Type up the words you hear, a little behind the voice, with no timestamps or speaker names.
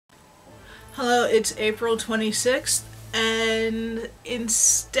Hello, it's April 26th, and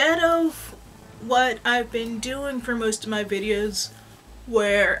instead of what I've been doing for most of my videos,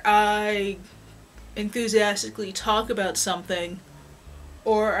 where I enthusiastically talk about something,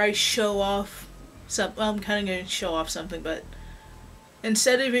 or I show off well, I'm kind of going to show off something, but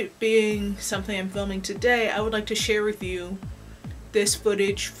instead of it being something I'm filming today, I would like to share with you this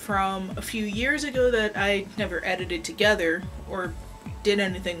footage from a few years ago that I never edited together or did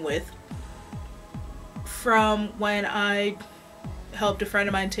anything with, from when I helped a friend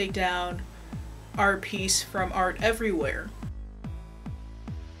of mine take down our piece from Art Everywhere.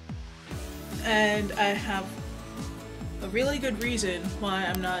 And I have a really good reason why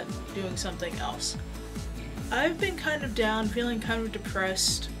I'm not doing something else. I've been kind of down, feeling kind of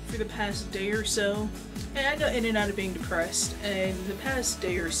depressed for the past day or so, and I go in and out of being depressed, and the past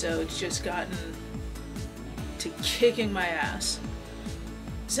day or so it's just gotten to kicking my ass.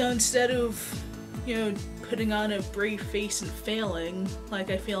 So instead of, putting on a brave face and failing like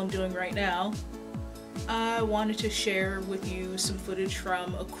I feel I'm doing right now, I wanted to share with you some footage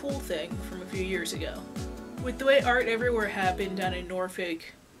from a cool thing from a few years ago. With the way Art Everywhere happened down in Norfolk,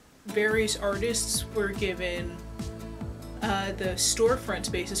 various artists were given the storefront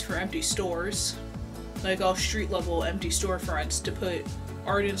spaces for empty stores, like all street level empty storefronts, to put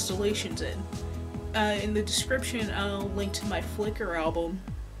art installations in. In the description I'll link to my Flickr album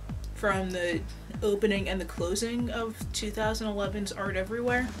from the opening and the closing of 2011's Art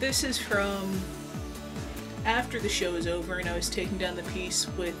Everywhere. This is from after the show was over and I was taking down the piece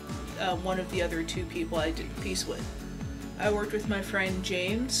with one of the other two people I did the piece with. I worked with my friend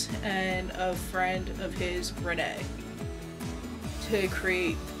James and a friend of his, Renee, to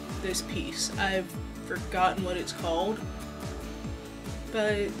create this piece. I've forgotten what it's called,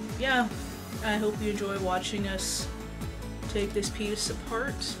 but yeah, I hope you enjoy watching us take this piece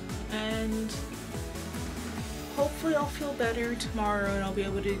apart, and hopefully I'll feel better tomorrow and I'll be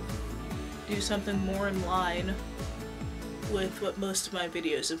able to do something more in line with what most of my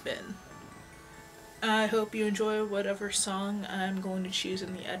videos have been. I hope you enjoy whatever song I'm going to choose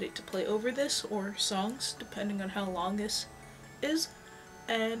in the edit to play over this, or songs, depending on how long this is,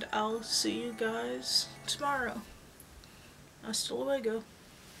 and I'll see you guys tomorrow. Hasta luego.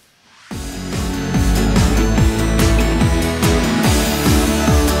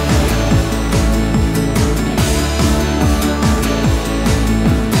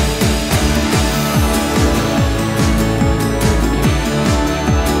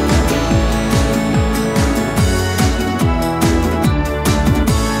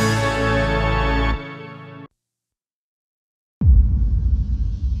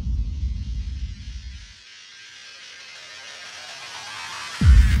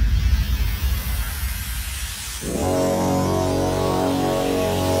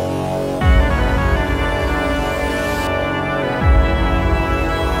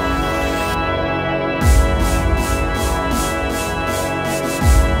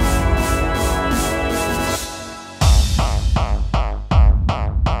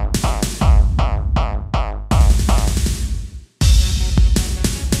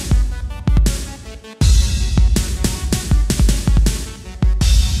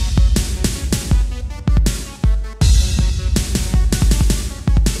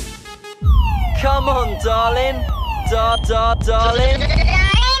 Come on, darling. Darling.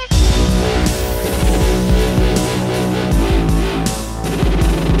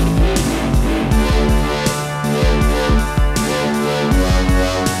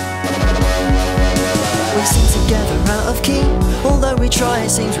 We sing together out of key. Although we try, it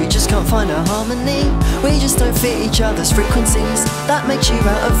seems we just can't find our harmony. We just don't fit each other's frequencies. That makes you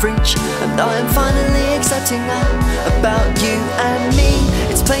out of reach, and I am finally accepting that about you and me.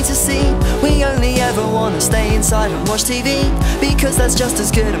 It's plain to see, we only ever wanna stay inside and watch TV, because that's just as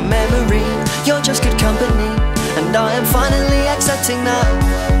good a memory. You're just good company, and I am finally accepting that.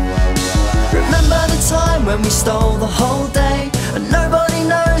 Remember the time when we stole the whole day, and nobody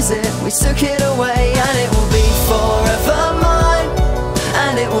knows it, we took it away, and it will be forever mine,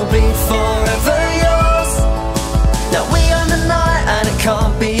 and it will be forever yours. Now we own the night and it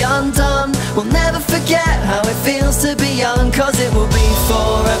can't be undone. We'll never forget how it feels to be young, cause it will be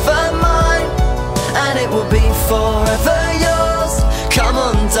forever mine, and it will be forever yours. Come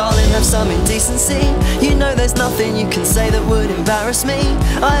on, darling, have some indecency. You know there's nothing you can say that would embarrass me.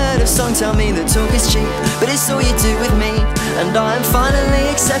 I heard a song tell me that talk is cheap, but it's all you do with me, and I am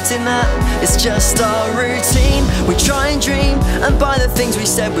finally accepting that it's just our routine. We try and dream and buy the things we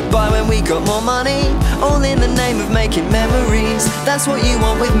said we'd buy when we got more money, all in the name of making memories. That's what you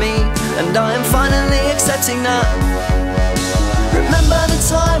want with me, and I am finally accepting that. Remember Remember the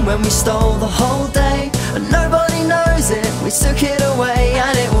time when we stole the whole day, and nobody knows it, we took it away.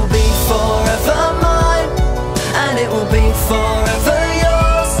 And it will be forever mine, and it will be forever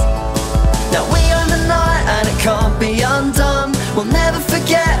yours. Now we own the night and it can't be undone. We'll never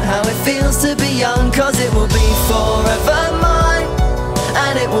forget how it feels to be young, 'cause it will be forever mine,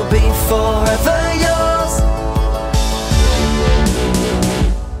 and it will be forever yours.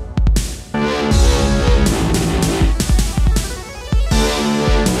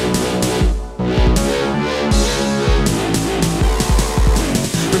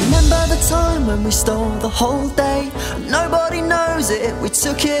 Remember the time when we stole the whole day, and nobody knows it, we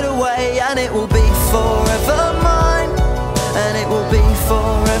took it away. And it will be forever mine, and it will be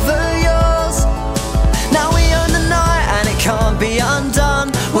forever yours. Now we own the night and it can't be undone.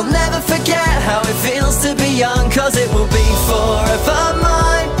 We'll never forget how it feels to be young, 'cause it will be forever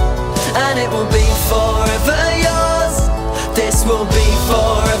mine, and it will be forever yours. This will be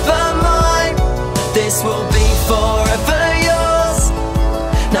forever mine, this will be forever yours.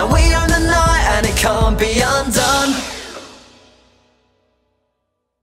 Now we own the night and it can't be undone.